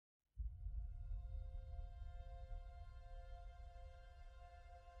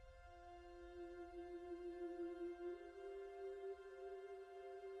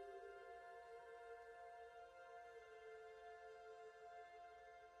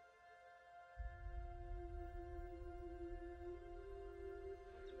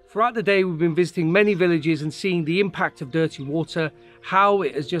Throughout the day, we've been visiting many villages and seeing the impact of dirty water, how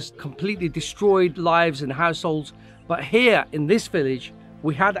it has just completely destroyed lives and households. But here in this village,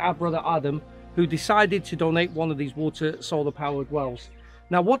 we had our brother Adam, who decided to donate one of these water solar powered wells.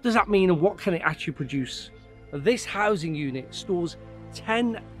 Now, what does that mean and what can it actually produce? This housing unit stores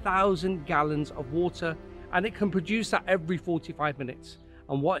 10,000 gallons of water, and it can produce that every 45 minutes.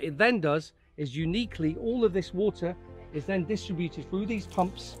 And what it then does is uniquely, all of this water is then distributed through these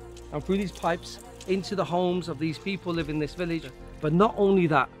pumps and through these pipes into the homes of these people living in this village. But not only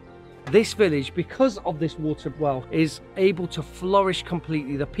that, this village, because of this water well, is able to flourish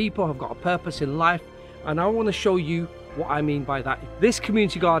completely. The people have got a purpose in life, and I want to show you what I mean by that. This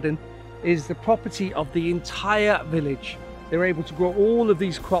community garden is the property of the entire village. They're able to grow all of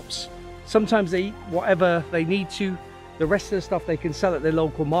these crops. Sometimes they eat whatever they need to. The rest of the stuff they can sell at their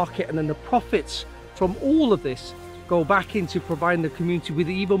local market, and then the profits from all of this go back into providing the community with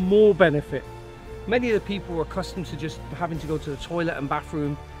even more benefit. Many of the people are accustomed to just having to go to the toilet and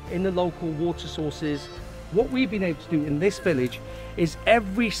bathroom in the local water sources. What we've been able to do in this village is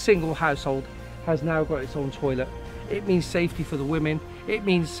every single household has now got its own toilet. It means safety for the women, it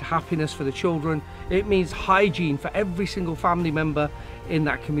means happiness for the children, it means hygiene for every single family member in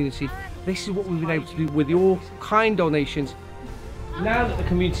that community. This is what we've been able to do with your kind donations. Now that the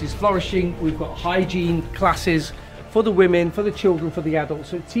community is flourishing, we've got hygiene classes for the women, for the children, for the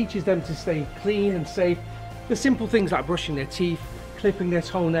adults, so it teaches them to stay clean and safe. The simple things like brushing their teeth, clipping their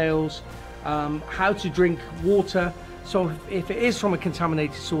toenails, how to drink water. So if it is from a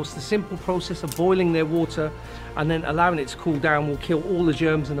contaminated source, the simple process of boiling their water and then allowing it to cool down will kill all the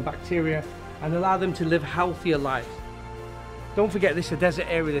germs and the bacteria and allow them to live healthier lives. Don't forget, this is a desert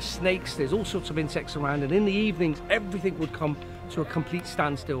area, there's snakes, there's all sorts of insects around, and in the evenings everything would come to a complete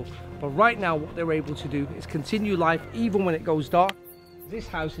standstill. But right now what they're able to do is continue life even when it goes dark. This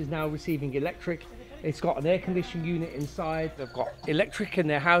house is now receiving electric. It's got an air conditioning unit inside. They've got electric in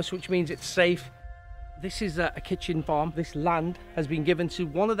their house, which means it's safe. This is a kitchen farm. This land has been given to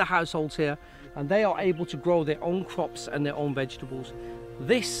one of the households here, and they are able to grow their own crops and their own vegetables.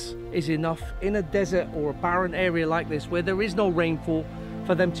 This is enough in a desert or a barren area like this, where there is no rainfall,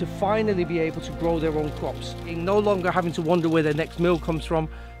 for them to finally be able to grow their own crops. No longer having to wonder where their next meal comes from.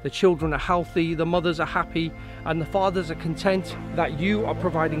 The children are healthy, the mothers are happy, and the fathers are content that you are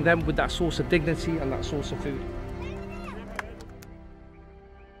providing them with that source of dignity and that source of food.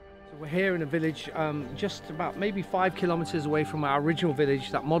 So we're here in a village just about maybe 5 kilometers away from our original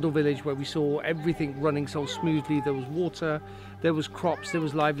village, that model village where we saw everything running so smoothly. There was water, there was crops, there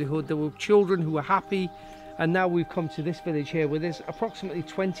was livelihood, there were children who were happy. And now we've come to this village here where there's approximately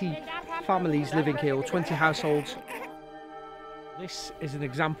 20 families living here, or 20 households. This is an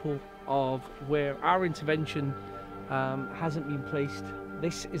example of where our intervention hasn't been placed.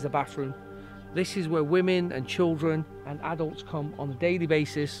 This is the bathroom. This is where women and children and adults come on a daily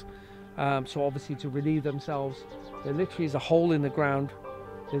basis, so obviously to relieve themselves. There literally is a hole in the ground.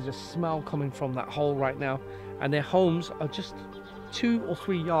 There's a smell coming from that hole right now, and their homes are just 2 or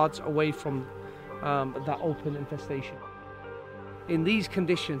 3 yards away from that open infestation. In these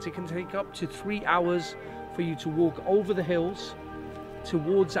conditions, it can take up to 3 hours for you to walk over the hills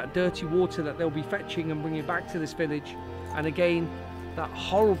towards that dirty water that they'll be fetching and bringing back to this village. And again, that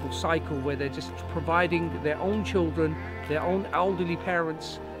horrible cycle where they're just providing their own children, their own elderly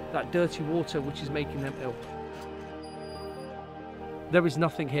parents, that dirty water which is making them ill. There is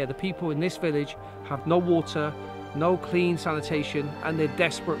nothing here. The people in this village have no water, no clean sanitation, and they're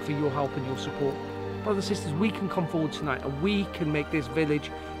desperate for your help and your support. Brothers and sisters, we can come forward tonight and we can make this village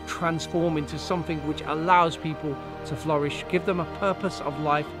transform into something which allows people to flourish, give them a purpose of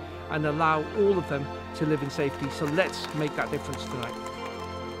life, and allow all of them to live in safety. So let's make that difference tonight.